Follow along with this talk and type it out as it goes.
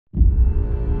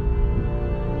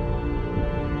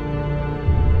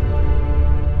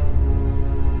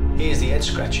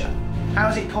head-scratcher. How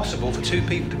is it possible for two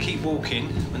people to keep walking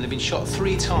when they've been shot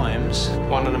 3 times,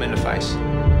 one of them in the face?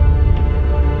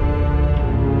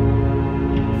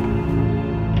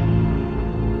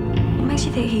 What makes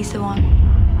you think he's the one?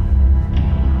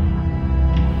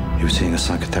 He was seeing a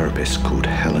psychotherapist called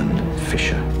Helen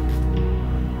Fisher.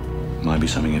 Might be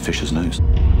something in Fisher's nose.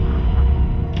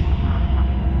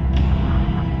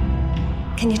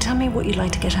 Can you tell me what you'd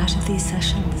like to get out of these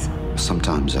sessions?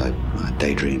 Sometimes I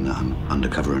daydream that I'm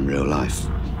undercover in real life.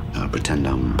 I pretend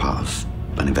I'm part of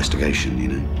an investigation, you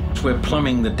know. We're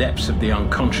plumbing the depths of the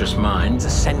unconscious mind, the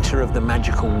center of the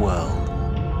magical world.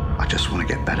 I just want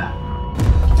to get better.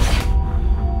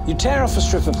 You tear off a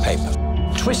strip of paper,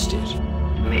 twist it,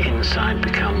 and the inside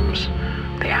becomes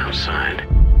the outside.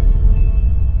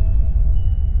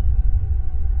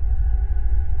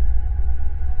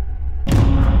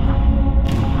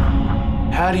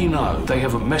 How do you know they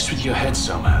haven't messed with your head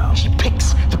somehow? She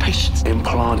picks the patient's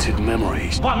implanted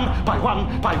memories. One by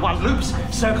one, loops,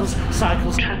 circles,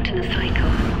 cycles. Trapped in a cycle.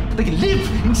 They can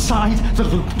live inside the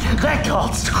loop. They're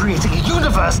gods creating a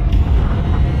universe.